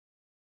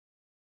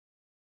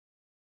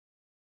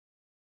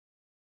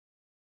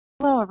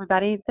Hello,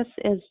 everybody. This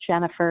is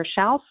Jennifer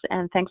Schaus,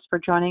 and thanks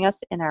for joining us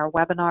in our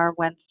Webinar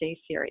Wednesday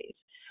series.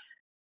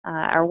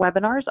 Our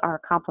webinars are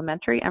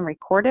complimentary and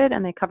recorded,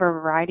 and they cover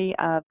a variety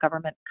of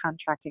government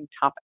contracting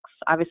topics.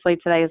 Obviously,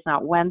 today is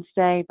not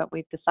Wednesday, but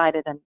we've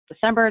decided in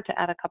December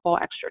to add a couple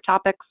extra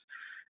topics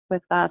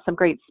with some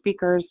great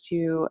speakers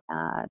to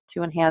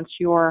enhance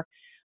your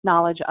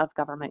knowledge of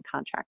government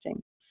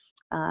contracting.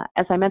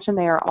 As I mentioned,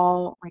 they are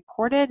all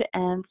recorded,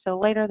 and so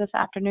later this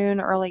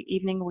afternoon, early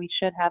evening, we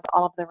should have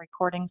all of the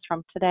recordings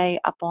from today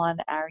up on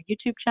our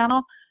YouTube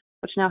channel,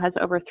 which now has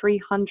over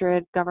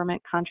 300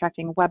 government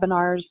contracting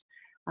webinars.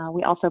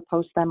 We also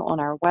post them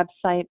on our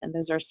website, and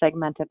those are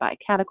segmented by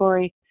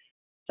category.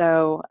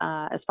 So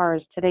as far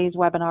as today's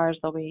webinars,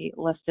 they'll be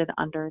listed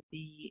under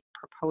the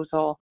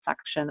proposal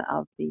section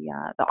of the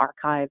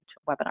archived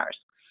webinars.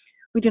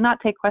 We do not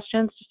take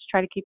questions, just to try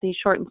to keep these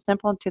short and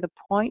simple and to the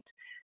point.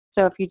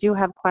 So if you do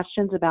have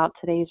questions about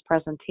today's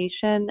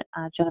presentation,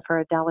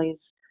 Jennifer Adeli's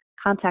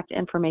contact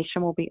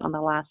information will be on the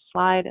last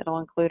slide. It'll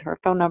include her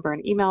phone number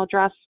and email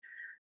address.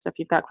 So if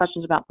you've got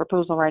questions about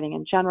proposal writing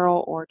in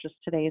general or just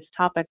today's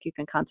topic, you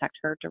can contact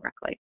her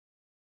directly.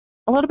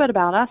 A little bit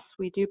about us.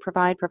 We do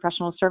provide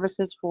professional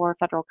services for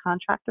federal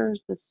contractors.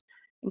 This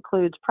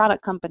includes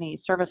product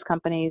companies, service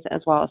companies, as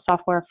well as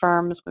software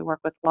firms. We work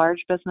with large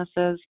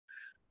businesses,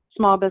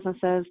 small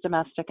businesses,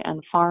 domestic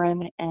and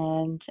foreign,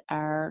 and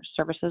our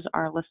services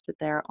are listed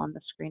there on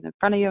the screen in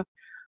front of you.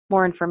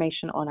 More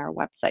information on our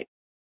website.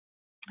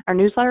 Our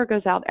newsletter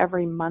goes out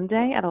every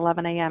Monday at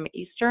 11 a.m.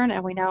 Eastern,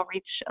 and we now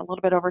reach a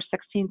little bit over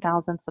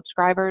 16,000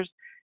 subscribers,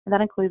 and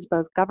that includes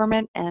both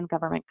government and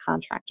government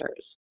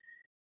contractors.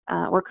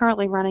 We're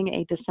currently running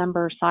a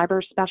December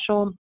cyber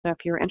special, so if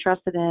you're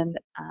interested in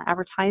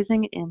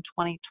advertising in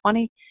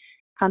 2020,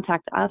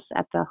 contact us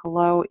at the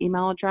hello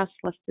email address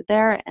listed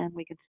there, and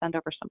we can send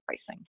over some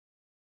pricing.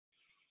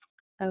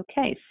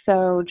 Okay,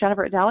 so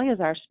Jennifer Adeli is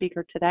our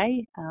speaker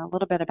today. A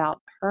little bit about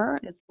her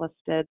is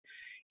listed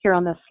here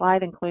on this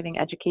slide, including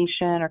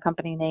education, her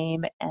company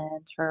name,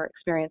 and her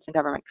experience in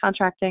government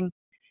contracting.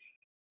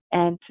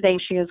 And today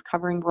she is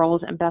covering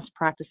roles and best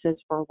practices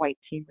for white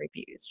team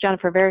reviews.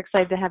 Jennifer, very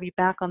excited to have you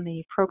back on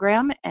the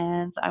program,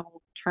 and I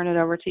will turn it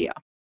over to you.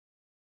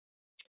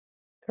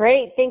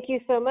 Great, thank you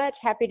so much.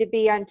 Happy to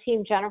be on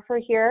Team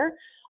Jennifer here.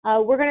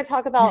 We're going to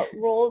talk about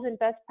roles and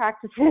best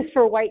practices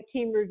for white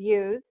team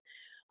reviews.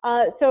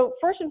 So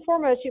first and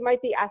foremost, you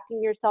might be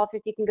asking yourself,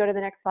 if you can go to the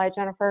next slide,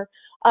 Jennifer,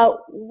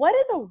 what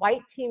is a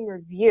white team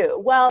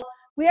review? Well,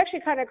 we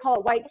actually kind of call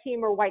it white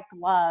team or white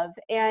glove.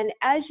 And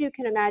as you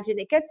can imagine,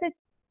 it gets its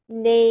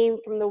name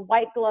from the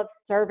white glove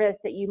service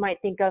that you might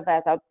think of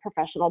as a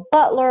professional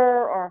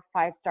butler or a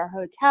five-star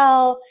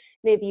hotel.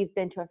 Maybe you've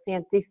been to a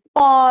fancy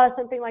spa,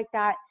 something like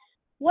that.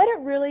 What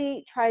it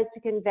really tries to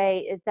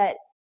convey is that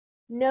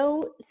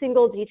no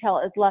single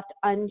detail is left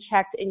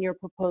unchecked in your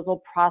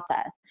proposal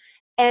process.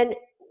 And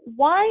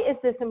why is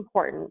this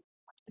important?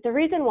 The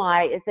reason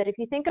why is that if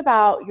you think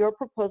about your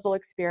proposal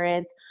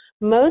experience,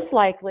 most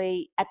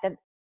likely at the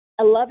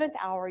 11th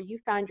hour, you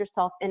found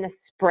yourself in a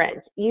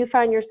sprint. You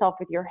found yourself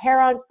with your hair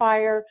on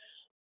fire,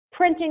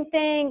 printing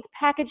things,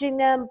 packaging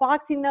them,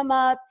 boxing them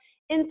up,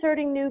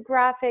 inserting new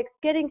graphics,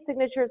 getting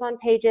signatures on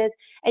pages,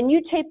 and you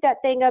taped that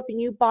thing up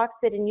and you boxed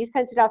it and you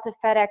sent it out to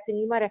FedEx, and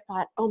you might have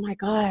thought, oh my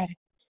God,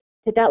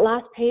 did that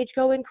last page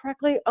go in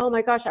correctly? Oh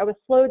my gosh, I was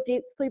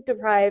sleep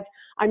deprived.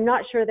 I'm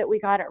not sure that we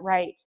got it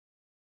right.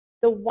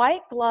 The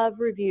white glove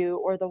review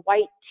or the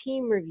white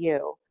team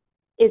review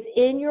is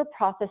in your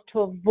process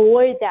to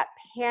avoid that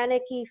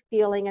panicky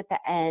feeling at the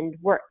end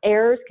where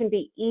errors can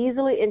be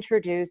easily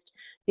introduced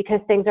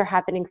because things are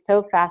happening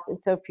so fast and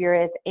so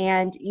furious,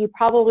 and you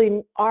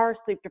probably are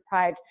sleep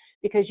deprived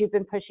because you've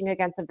been pushing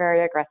against a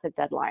very aggressive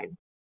deadline.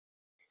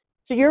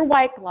 So your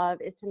white glove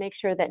is to make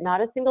sure that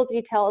not a single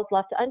detail is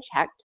left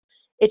unchecked.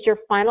 It's your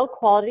final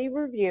quality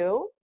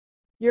review.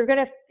 You're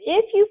going to,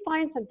 if you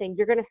find something,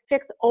 you're going to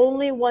fix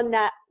only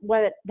that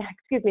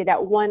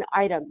one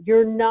item.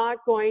 You're not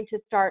going to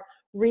start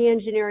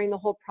re-engineering the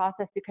whole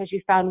process because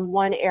you found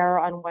one error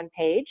on one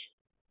page.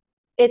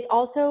 It's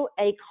also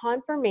a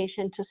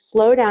confirmation to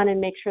slow down and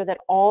make sure that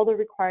all the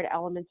required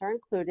elements are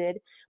included.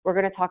 We're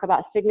going to talk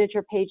about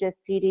signature pages,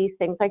 CDs,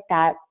 things like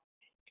that.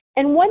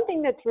 And one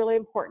thing that's really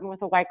important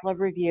with a white glove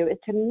review is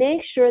to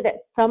make sure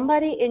that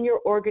somebody in your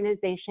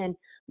organization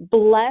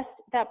blessed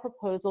that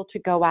proposal to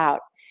go out.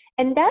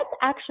 And that's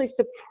actually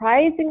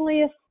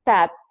surprisingly a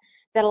step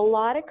that a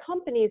lot of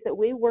companies that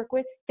we work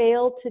with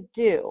fail to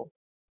do.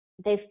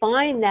 They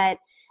find that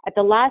at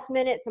the last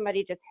minute,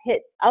 somebody just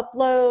hit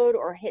upload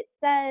or hit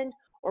send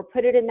or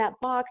put it in that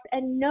box,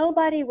 and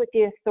nobody with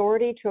the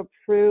authority to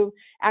approve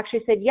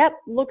actually said, yep,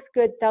 looks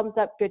good, thumbs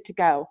up, good to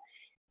go.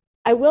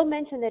 I will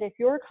mention that if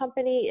your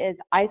company is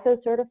ISO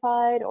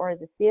certified or is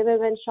a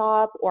CMMC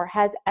shop or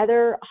has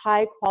other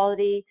high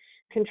quality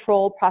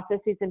control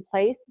processes in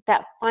place,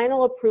 that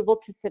final approval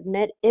to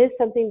submit is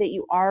something that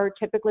you are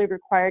typically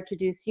required to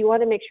do. So you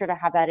want to make sure to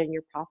have that in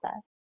your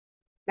process.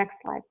 Next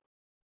slide.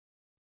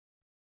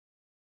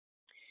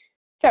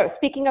 So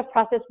speaking of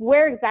process,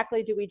 where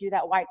exactly do we do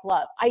that white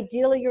glove?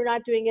 Ideally, you're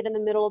not doing it in the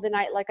middle of the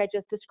night like I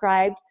just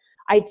described.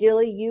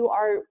 Ideally, you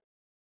are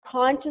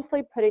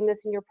consciously putting this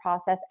in your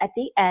process at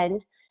the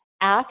end,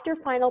 after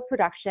final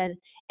production,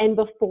 and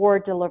before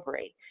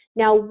delivery.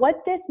 Now, what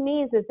this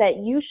means is that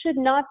you should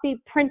not be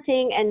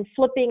printing and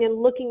flipping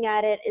and looking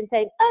at it and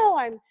saying, oh,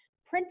 I'm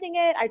printing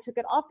it, I took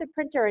it off the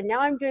printer, and now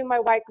I'm doing my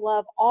white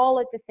glove all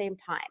at the same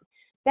time.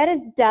 That is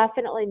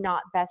definitely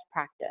not best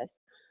practice.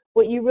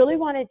 What you really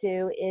want to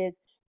do is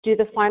do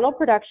the final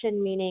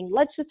production, meaning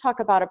let's just talk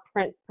about a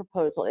print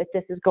proposal if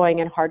this is going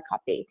in hard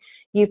copy.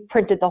 You've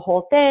printed the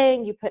whole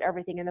thing, you put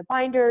everything in the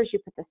binders, you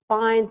put the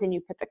spines, and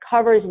you put the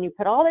covers, and you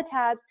put all the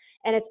tabs,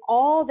 and it's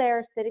all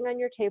there sitting on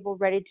your table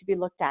ready to be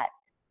looked at.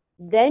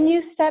 Then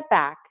you step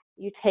back,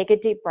 you take a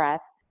deep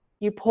breath,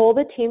 you pull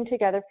the team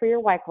together for your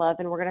white glove,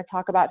 and we're going to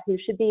talk about who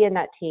should be in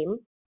that team.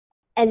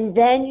 And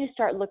then you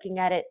start looking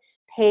at it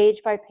page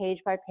by page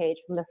by page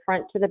from the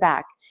front to the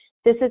back.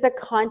 This is a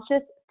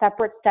conscious,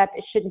 separate step.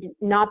 It should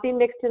not be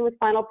mixed in with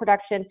final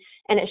production,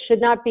 and it should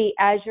not be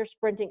as you're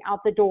sprinting out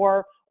the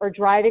door or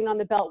driving on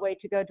the beltway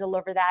to go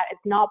deliver that.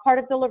 It's not part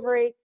of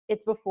delivery.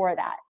 It's before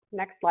that.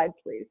 Next slide,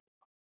 please.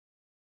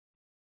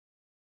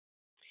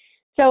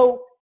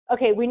 So,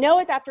 okay, we know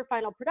it's after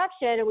final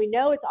production, and we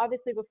know it's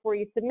obviously before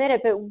you submit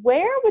it, but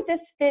where would this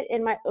fit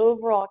in my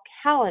overall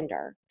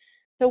calendar?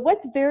 So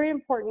what's very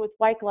important with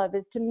white glove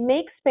is to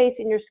make space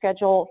in your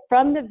schedule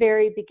from the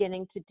very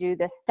beginning to do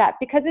this step,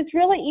 because it's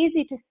really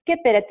easy to skip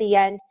it at the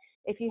end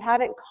if you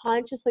haven't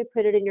consciously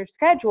put it in your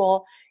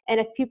schedule and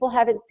if people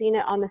haven't seen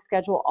it on the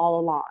schedule all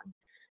along.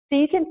 So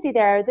you can see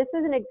there, this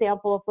is an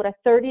example of what a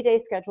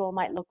 30-day schedule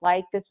might look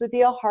like. This would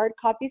be a hard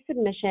copy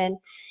submission.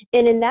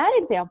 And in that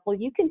example,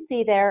 you can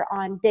see there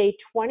on day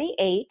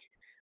 28,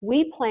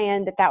 we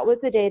planned that that was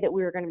the day that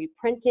we were going to be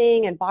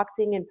printing and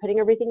boxing and putting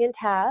everything in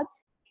tabs.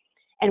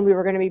 And we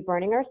were going to be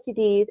burning our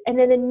CDs. And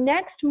then the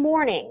next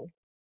morning,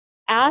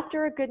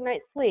 after a good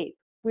night's sleep,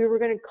 we were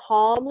going to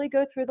calmly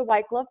go through the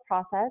white glove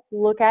process,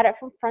 look at it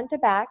from front to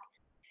back,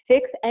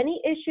 fix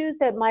any issues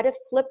that might have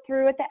slipped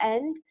through at the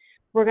end.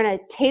 We're going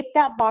to tape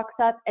that box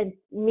up and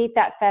meet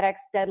that FedEx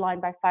deadline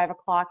by 5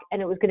 o'clock, and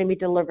it was going to be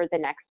delivered the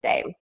next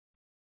day.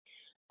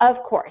 Of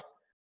course,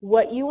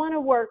 what you want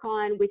to work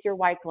on with your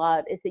white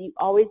glove is that you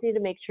always need to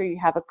make sure you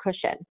have a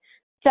cushion.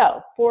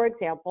 So, for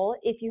example,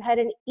 if you had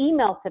an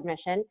email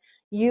submission,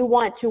 you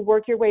want to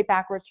work your way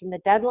backwards from the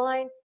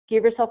deadline,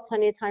 give yourself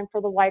plenty of time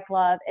for the white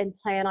glove, and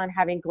plan on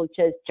having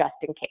glitches just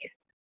in case.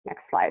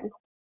 Next slide.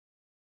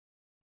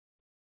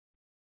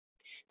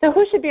 So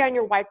who should be on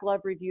your white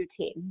glove review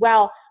team?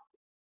 Well,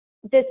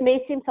 this may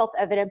seem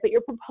self-evident, but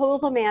your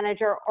proposal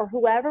manager or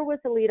whoever was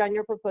the lead on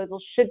your proposal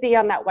should be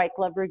on that white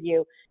glove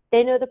review.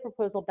 They know the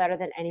proposal better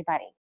than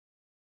anybody.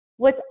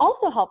 What's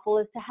also helpful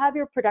is to have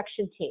your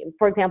production team,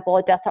 for example,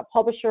 a desktop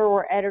publisher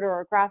or editor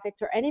or graphics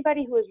or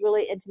anybody who is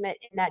really intimate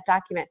in that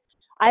document.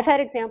 I've had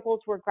examples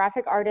where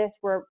graphic artists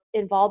were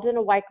involved in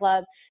a white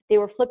glove. They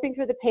were flipping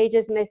through the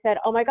pages and they said,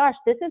 oh my gosh,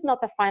 this is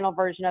not the final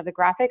version of the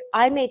graphic.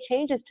 I made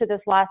changes to this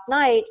last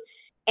night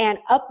and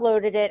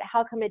uploaded it.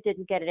 How come it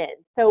didn't get it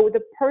in? So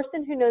the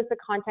person who knows the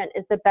content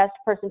is the best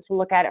person to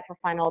look at it for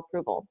final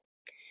approval.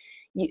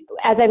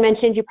 As I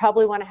mentioned, you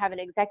probably want to have an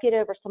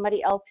executive or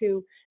somebody else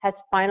who has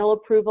final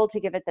approval to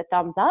give it the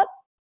thumbs up.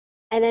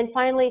 And then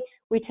finally,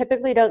 we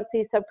typically don't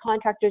see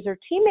subcontractors or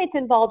teammates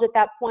involved at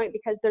that point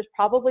because there's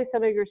probably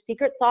some of your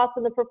secret sauce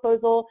in the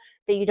proposal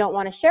that you don't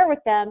want to share with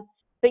them.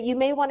 But you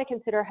may want to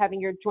consider having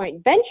your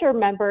joint venture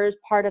members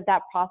part of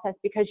that process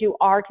because you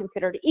are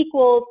considered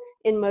equals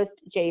in most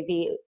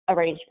JV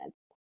arrangements.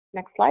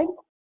 Next slide.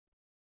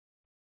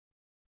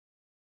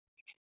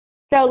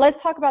 So let's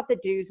talk about the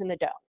do's and the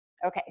don'ts.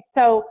 Okay,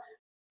 so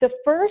the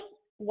first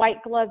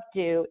white glove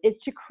do is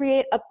to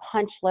create a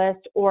punch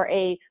list or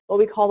what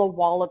we call a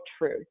wall of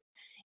truth.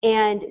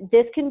 And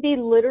this can be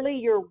literally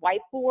your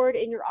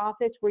whiteboard in your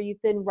office where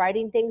you've been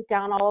writing things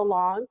down all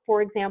along.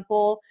 For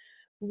example,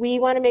 we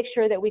want to make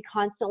sure that we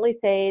constantly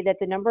say that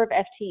the number of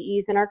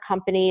FTEs in our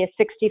company is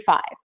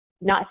 65,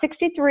 not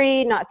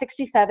 63, not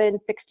 67,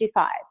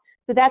 65.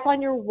 So that's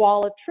on your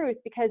wall of truth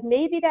because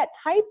maybe that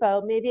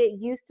typo, maybe it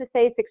used to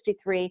say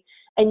 63,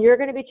 and you're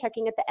going to be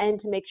checking at the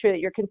end to make sure that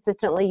you're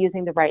consistently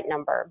using the right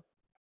number.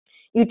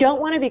 You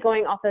don't want to be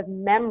going off of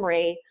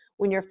memory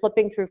when you're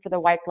flipping through for the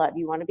white glove.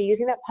 You want to be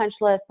using that punch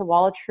list, the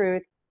wall of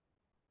truth.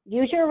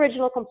 Use your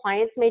original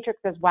compliance matrix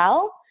as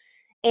well,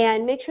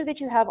 and make sure that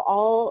you have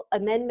all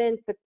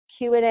amendments, the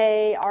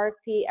Q&A,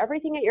 RFP,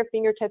 everything at your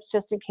fingertips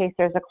just in case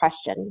there's a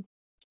question.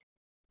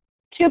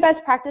 2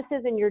 best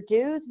practices in your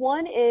do's.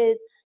 One is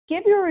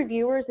give your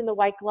reviewers in the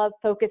white glove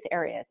focus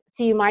areas.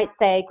 So you might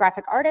say,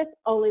 graphic artists,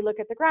 only look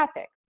at the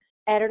graphics.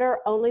 Editor,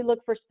 only look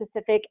for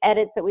specific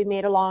edits that we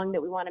made along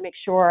that we want to make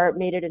sure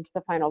made it into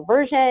the final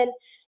version.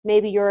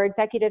 Maybe your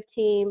executive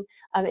team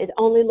is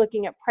only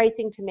looking at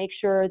pricing to make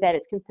sure that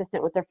it's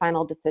consistent with their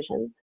final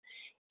decisions.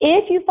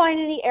 If you find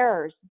any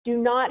errors, do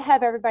not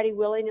have everybody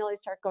willy-nilly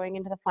start going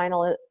into the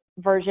final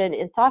version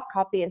in soft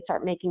copy and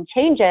start making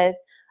changes.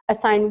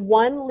 Assign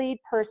one lead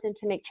person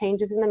to make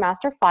changes in the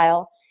master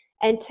file,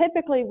 And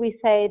typically we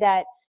say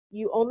that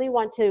you only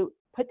want to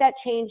put that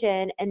change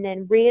in and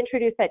then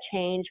reintroduce that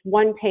change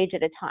one page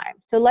at a time.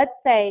 So let's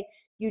say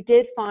you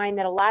did find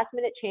that a last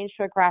minute change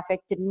to a graphic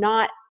did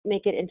not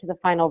make it into the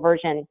final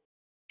version.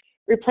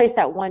 Replace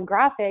that one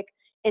graphic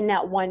in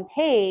that one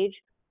page,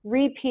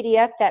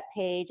 re-PDF that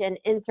page and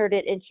insert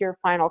it into your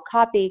final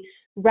copy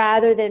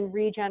rather than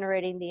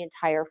regenerating the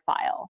entire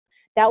file.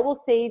 That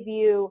will save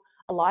you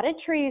a lot of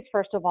trees,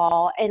 first of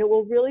all, and it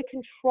will really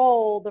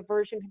control the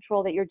version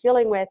control that you're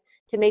dealing with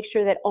to make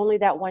sure that only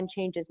that one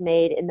change is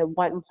made in the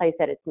one place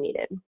that it's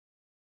needed.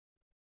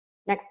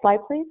 Next slide,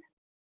 please.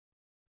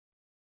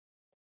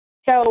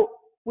 So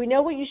we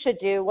know what you should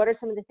do. What are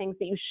some of the things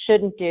that you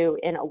shouldn't do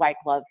in a white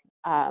glove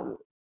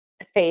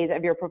phase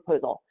of your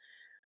proposal?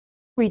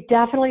 We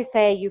definitely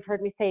say, you've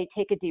heard me say,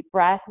 take a deep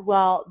breath.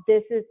 Well,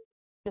 this is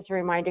just a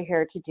reminder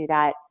here to do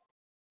that.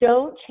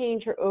 Don't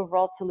change your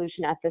overall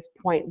solution at this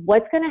point.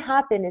 What's going to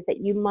happen is that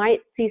you might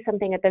see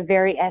something at the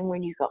very end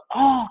when you go,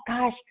 oh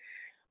gosh,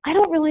 I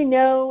don't really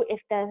know if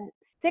the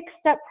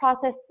 6-step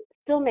process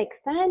still makes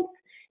sense.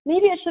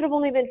 Maybe it should have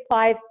only been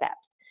 5 steps.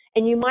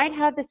 And you might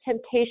have this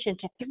temptation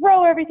to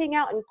throw everything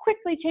out and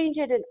quickly change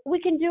it, and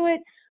we can do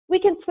it, we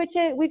can switch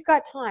it, we've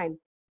got time.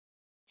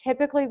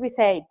 Typically we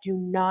say, do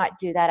not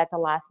do that at the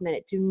last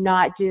minute. Do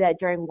not do that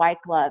during white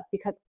glove,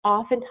 because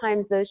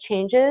oftentimes those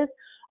changes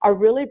are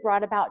really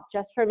brought about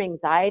just from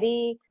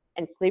anxiety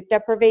and sleep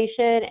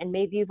deprivation, and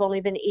maybe you've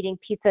only been eating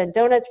pizza and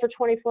donuts for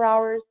 24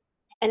 hours,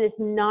 and it's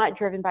not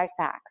driven by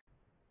facts.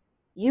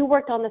 You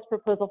worked on this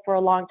proposal for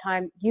a long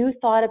time. You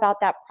thought about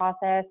that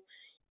process.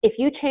 If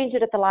you change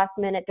it at the last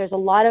minute, there's a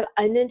lot of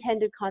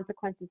unintended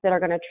consequences that are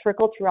going to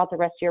trickle throughout the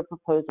rest of your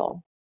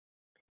proposal.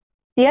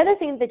 The other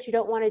thing that you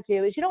don't want to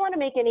do is you don't want to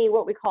make any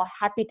what we call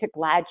happy to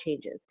glad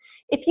changes.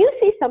 If you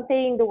see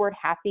something, the word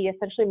happy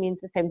essentially means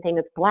the same thing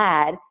as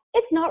glad,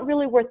 it's not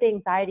really worth the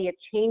anxiety of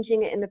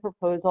changing it in the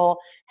proposal,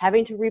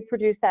 having to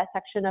reproduce that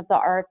section of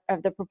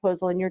the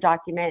proposal in your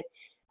document.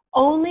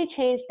 Only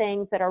change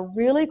things that are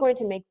really going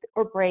to make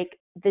or break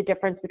the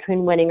difference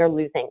between winning or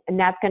losing. And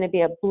that's going to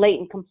be a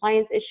blatant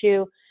compliance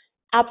issue,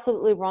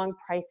 absolutely wrong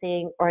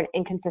pricing, or an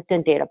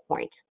inconsistent data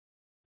point.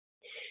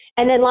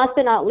 And then last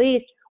but not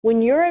least,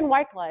 when you're in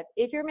white glove,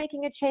 if you're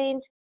making a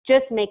change,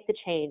 just make the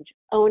change.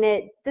 Own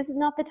it. This is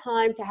not the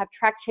time to have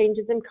track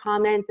changes and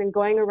comments and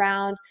going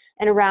around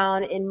and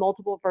around in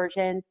multiple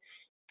versions.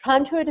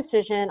 Come to a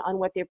decision on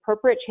what the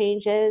appropriate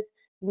change is,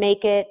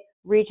 make it,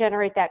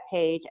 regenerate that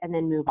page, and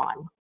then move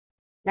on.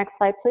 Next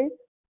slide, please.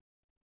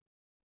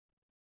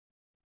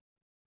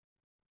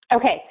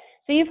 Okay,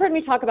 so you've heard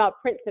me talk about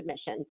print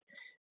submissions.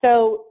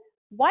 So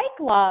white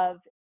glove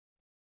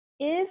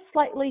is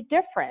slightly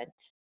different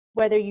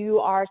whether you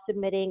are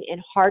submitting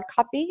in hard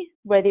copy,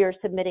 whether you're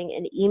submitting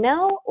an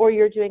email, or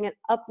you're doing an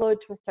upload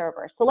to a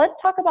server. So let's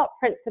talk about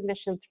print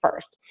submissions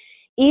first.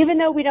 Even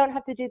though we don't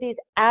have to do these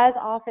as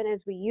often as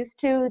we used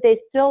to, they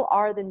still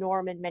are the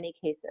norm in many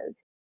cases.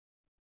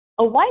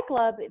 A white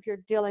glove, if you're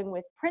dealing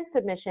with print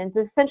submissions,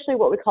 is essentially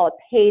what we call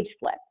a page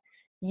flip.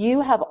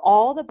 You have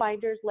all the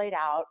binders laid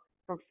out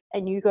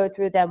and you go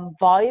through them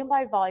volume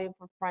by volume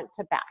from front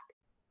to back.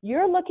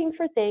 You're looking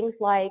for things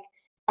like,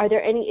 are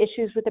there any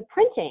issues with the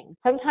printing?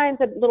 Sometimes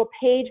a little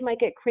page might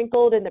get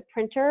crinkled in the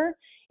printer,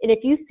 and if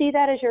you see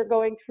that as you're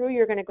going through,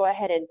 you're going to go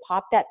ahead and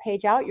pop that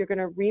page out. You're going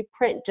to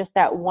reprint just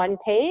that one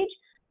page,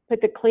 put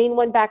the clean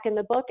one back in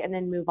the book, and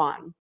then move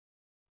on.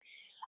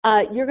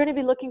 You're going to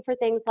be looking for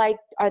things like,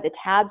 are the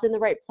tabs in the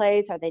right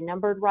place? Are they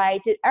numbered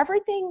right? Did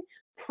everything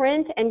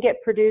print and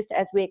get produced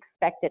as we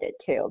expected it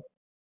to?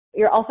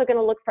 You're also going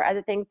to look for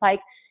other things like,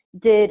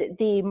 did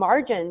the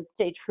margins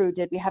stay true?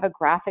 Did we have a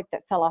graphic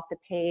that fell off the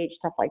page?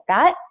 Stuff like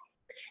that.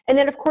 And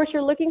then, of course,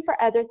 you're looking for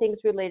other things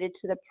related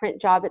to the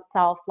print job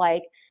itself,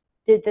 like,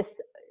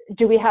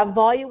 do we have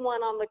volume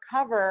 1 on the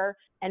cover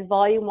and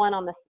volume 1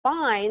 on the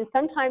spine?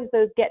 Sometimes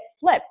those get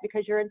flipped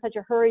because you're in such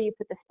a hurry, you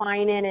put the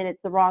spine in and it's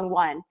the wrong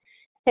one.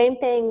 Same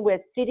thing with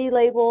CD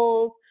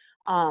labels,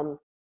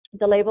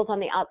 the labels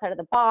on the outside of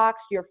the box,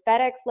 your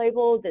FedEx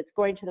label that's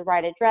going to the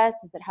right address,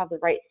 does it have the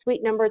right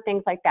suite number,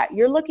 things like that.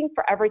 You're looking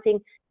for everything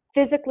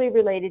physically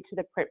related to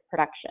the print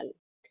production.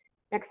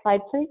 Next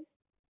slide, please.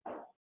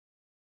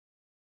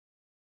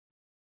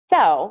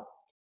 So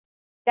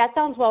that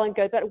sounds well and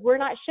good, but we're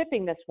not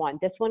shipping this one.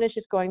 This one is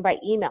just going by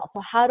email.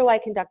 So how do I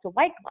conduct a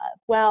white glove?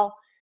 Well,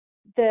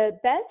 the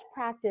best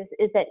practice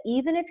is that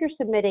even if you're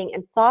submitting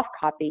in soft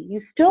copy,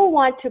 you still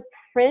want to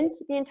print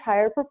the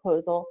entire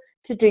proposal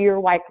to do your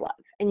white glove.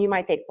 And you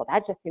might think, well,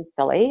 that just seems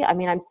silly. I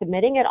mean, I'm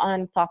submitting it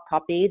on soft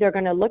copy. They're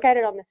going to look at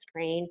it on the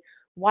screen.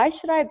 Why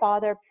should I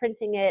bother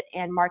printing it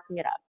and marking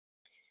it up?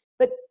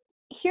 But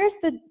here's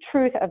the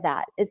truth of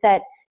that, is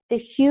that the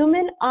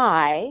human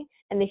eye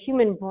and the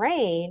human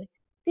brain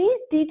sees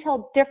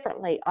detail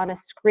differently on a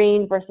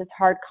screen versus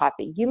hard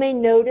copy. You may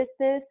notice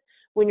this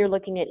when you're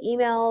looking at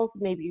emails.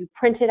 Maybe you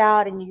print it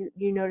out and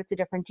you notice a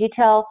different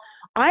detail.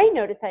 I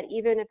notice that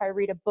even if I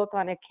read a book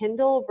on a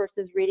Kindle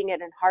versus reading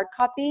it in hard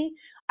copy,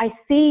 I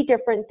see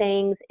different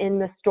things in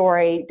the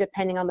story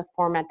depending on the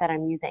format that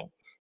I'm using.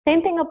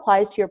 Same thing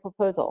applies to your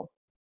proposal.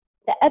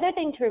 The other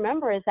thing to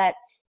remember is that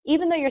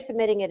even though you're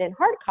submitting it in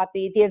hard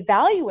copy, the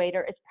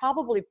evaluator is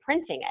probably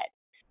printing it.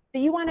 So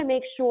you want to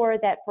make sure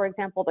that, for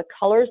example, the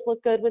colors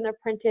look good when they're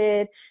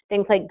printed.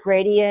 Things like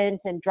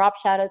gradients and drop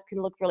shadows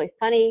can look really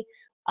funny.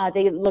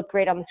 They look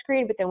great on the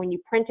screen, but then when you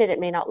print it, it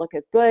may not look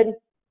as good.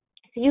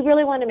 So you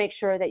really want to make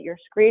sure that your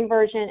screen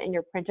version and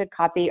your printed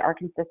copy are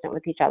consistent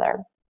with each other.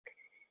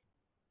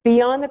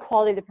 Beyond the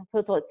quality of the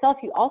proposal itself,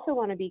 you also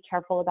want to be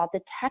careful about the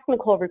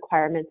technical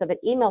requirements of an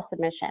email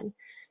submission.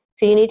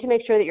 So you need to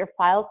make sure that your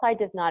file size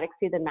does not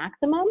exceed the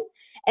maximum.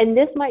 And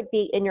this might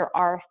be in your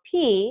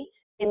RFP.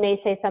 It may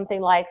say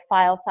something like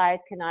file size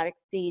cannot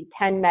exceed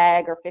 10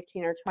 meg or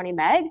 15 or 20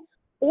 meg,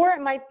 or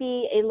it might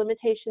be a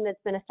limitation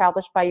that's been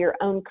established by your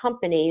own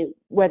company,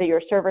 whether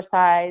your server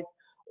size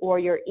or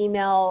your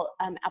email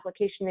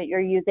application that you're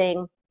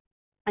using.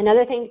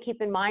 Another thing to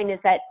keep in mind is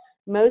that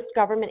most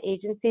government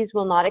agencies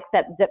will not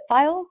accept zip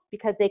files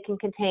because they can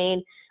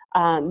contain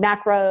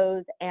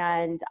macros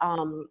and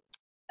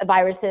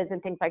viruses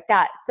and things like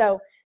that. So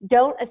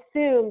don't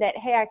assume that,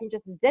 hey, I can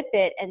just zip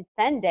it and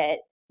send it.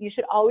 You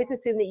should always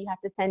assume that you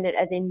have to send it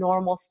as a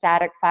normal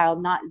static file,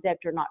 not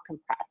zipped or not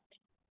compressed.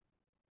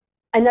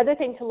 Another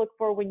thing to look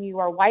for when you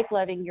are white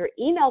gloving your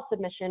email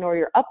submission or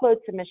your upload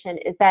submission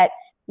is that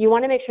you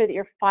want to make sure that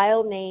your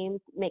file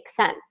names make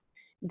sense.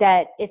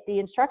 That if the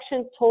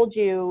instructions told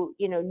you,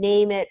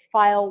 name it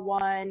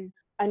file1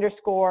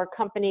 _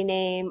 company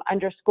name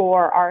 _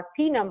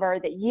 RFP number,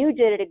 that you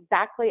did it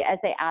exactly as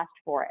they asked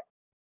for it.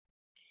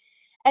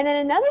 And then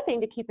another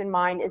thing to keep in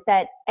mind is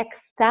that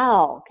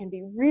Excel can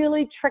be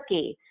really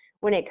tricky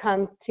when it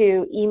comes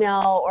to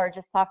email or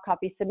just soft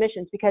copy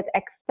submissions, because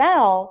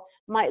Excel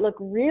might look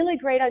really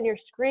great on your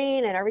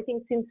screen and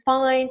everything seems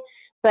fine,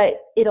 but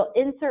it'll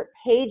insert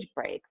page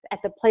breaks at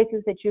the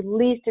places that you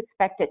least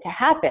expect it to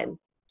happen.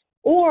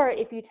 Or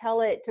if you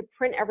tell it to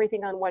print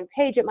everything on one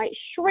page, it might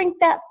shrink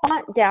that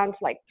font down to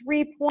like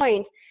 3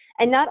 points.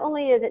 And not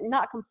only is it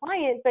not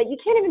compliant, but you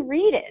can't even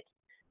read it.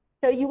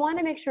 So you want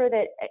to make sure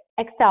that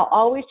Excel,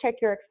 always check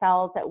your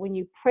Excels, that when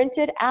you print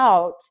it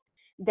out,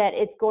 that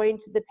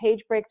the page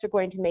breaks are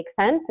going to make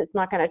sense. It's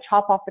not going to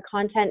chop off the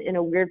content in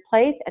a weird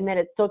place, and then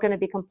it's still going to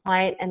be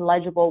compliant and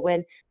legible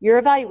when your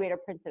evaluator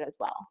prints it as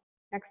well.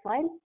 Next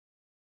slide.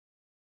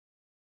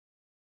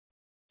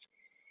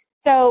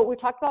 So we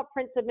talked about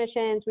print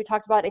submissions. We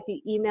talked about if you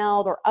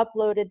emailed or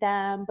uploaded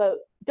them, but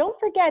don't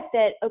forget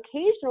that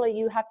occasionally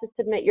you have to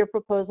submit your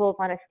proposals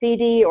on a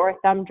CD or a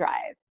thumb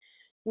drive.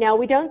 Now,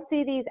 we don't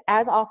see these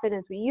as often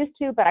as we used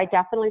to, but I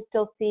definitely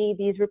still see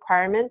these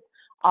requirements.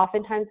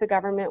 Oftentimes the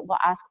government will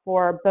ask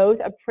for both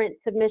a print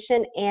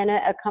submission and an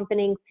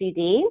accompanying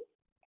CD.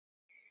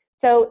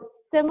 So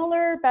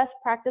similar best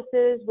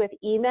practices with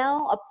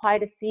email apply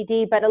to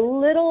CD, but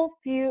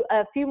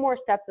a few more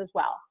steps as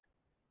well.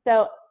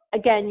 So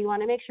again, you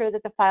want to make sure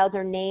that the files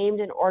are named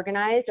and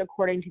organized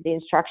according to the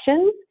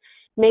instructions.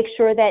 Make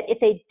sure that if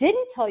they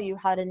didn't tell you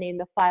how to name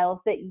the files,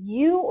 that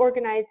you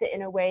organize it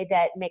in a way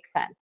that makes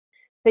sense.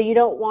 So you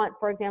don't want,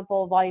 for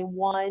example, volume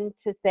 1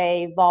 to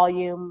say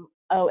volume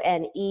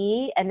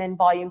ONE and then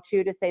volume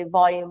 2 to say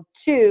volume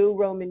 2,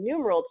 Roman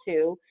numeral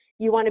 2.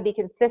 You want to be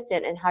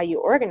consistent in how you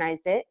organize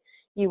it.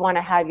 You want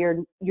to have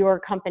your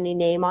company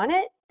name on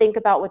it. Think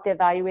about what the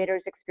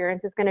evaluator's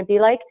experience is going to be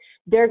like.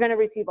 They're going to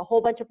receive a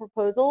whole bunch of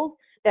proposals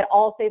that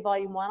all say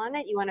volume 1 on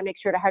it. You want to make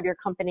sure to have your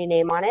company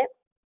name on it.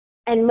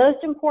 And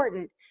most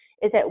important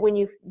is that when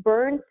you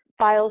burn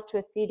files to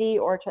a CD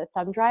or to a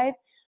thumb drive,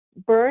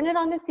 burn it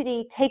on the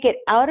CD, take it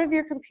out of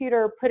your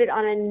computer, put it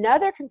on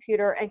another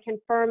computer, and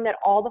confirm that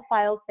all the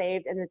files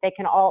saved and that they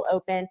can all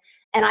open.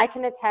 And I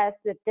can attest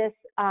that this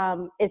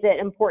is an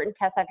important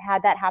test. I've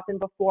had that happen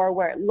before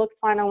where it looks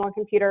fine on one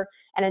computer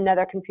and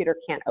another computer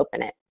can't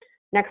open it.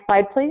 Next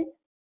slide, please.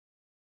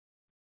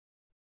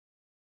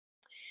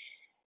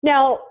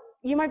 Now,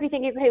 you might be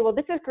thinking, okay, well,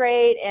 this is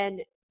great, and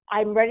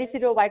I'm ready to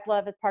do a white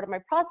glove as part of my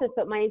process,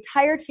 but my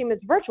entire team is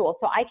virtual,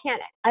 so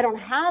I don't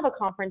have a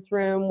conference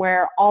room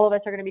where all of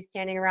us are going to be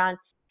standing around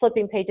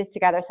flipping pages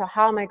together, so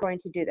how am I going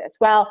to do this?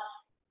 Well,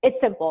 it's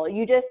simple.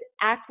 You just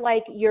act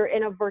like you're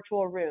in a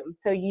virtual room.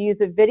 So you use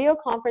a video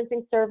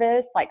conferencing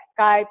service like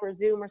Skype or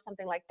Zoom or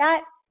something like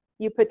that.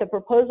 You put the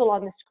proposal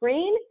on the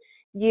screen.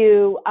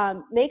 You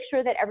make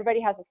sure that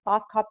everybody has a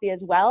soft copy as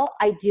well.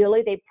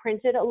 Ideally, they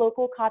printed a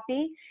local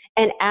copy.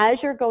 And as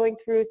you're going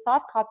through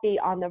soft copy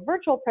on the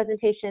virtual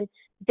presentation,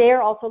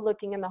 they're also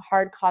looking in the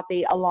hard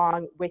copy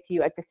along with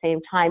you at the same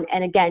time.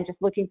 And again,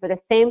 just looking for the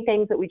same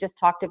things that we just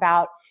talked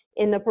about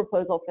in the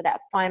proposal for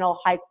that final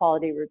high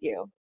quality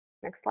review.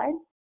 Next slide.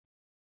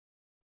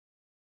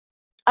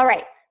 All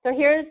right, so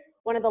here's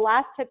one of the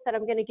last tips that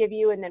I'm going to give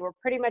you, and then we're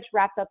pretty much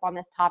wrapped up on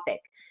this topic.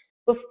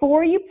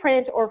 Before you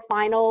print or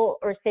final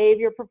or save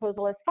your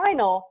proposal as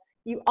final,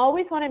 you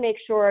always want to make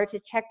sure to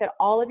check that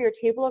all of your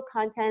table of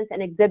contents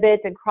and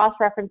exhibits and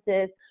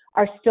cross-references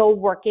are still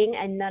working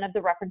and none of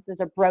the references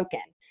are broken.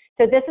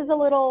 So this is a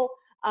little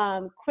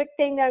quick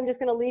thing that I'm just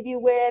going to leave you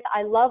with.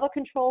 I love a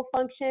control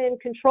function.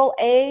 Control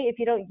A, if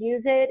you don't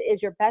use it,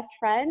 is your best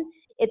friend.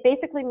 It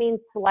basically means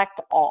select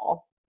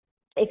all.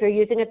 If you're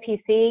using a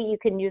PC, you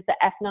can use the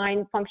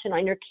F9 function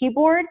on your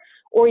keyboard,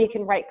 or you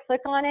can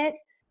right-click on it.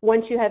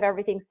 Once you have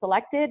everything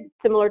selected,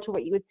 similar to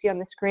what you would see on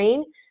the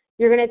screen,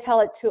 you're going to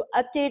tell it to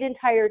update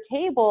entire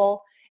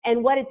table.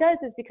 And what it does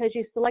is, because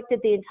you selected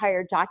the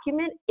entire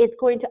document, it's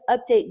going to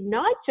update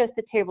not just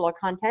the table of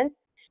contents,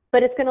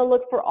 but it's going to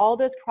look for all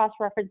those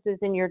cross-references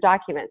in your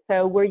document.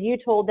 So where you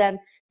told them,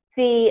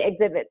 see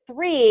Exhibit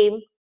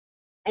 3,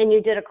 and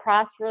you did a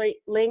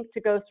cross-link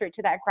to go straight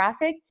to that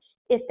graphic,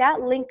 if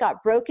that link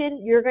got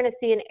broken, you're going to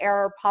see an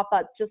error pop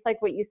up just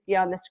like what you see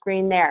on the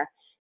screen there.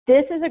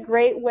 This is a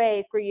great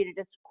way for you to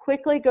just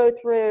quickly go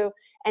through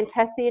and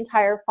test the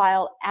entire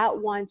file at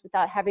once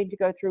without having to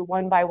go through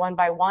one by one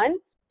by one.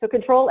 So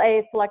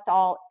Control-A, Select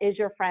All is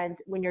your friend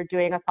when you're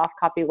doing a soft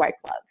copy white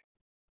glove.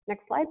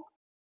 Next slide.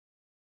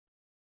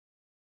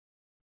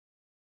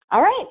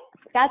 All right,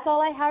 that's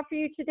all I have for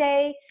you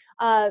today.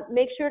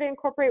 Make sure to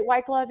incorporate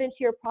white glove into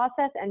your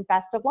process, and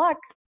best of luck.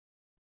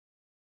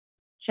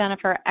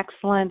 Jennifer,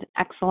 excellent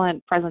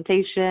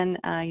presentation.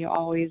 You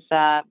always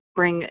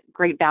bring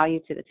great value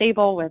to the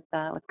table with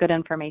good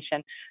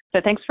information. So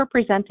thanks for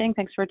presenting.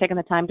 Thanks for taking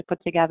the time to put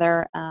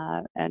together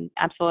an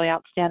absolutely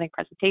outstanding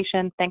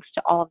presentation. Thanks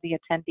to all of the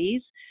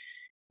attendees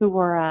who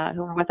were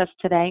with us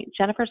today.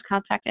 Jennifer's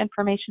contact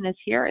information is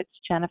here. It's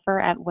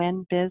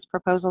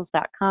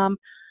jennifer@winbizproposals.com.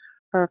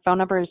 Her phone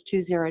number is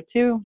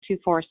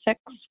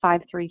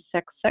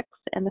 202-246-5366,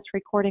 and this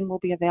recording will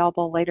be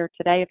available later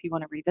today if you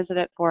want to revisit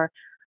it for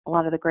a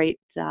lot of the great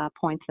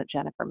points that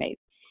Jennifer made.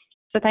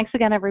 So thanks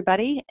again,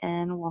 everybody,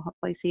 and we'll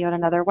hopefully see you at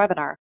another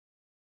webinar.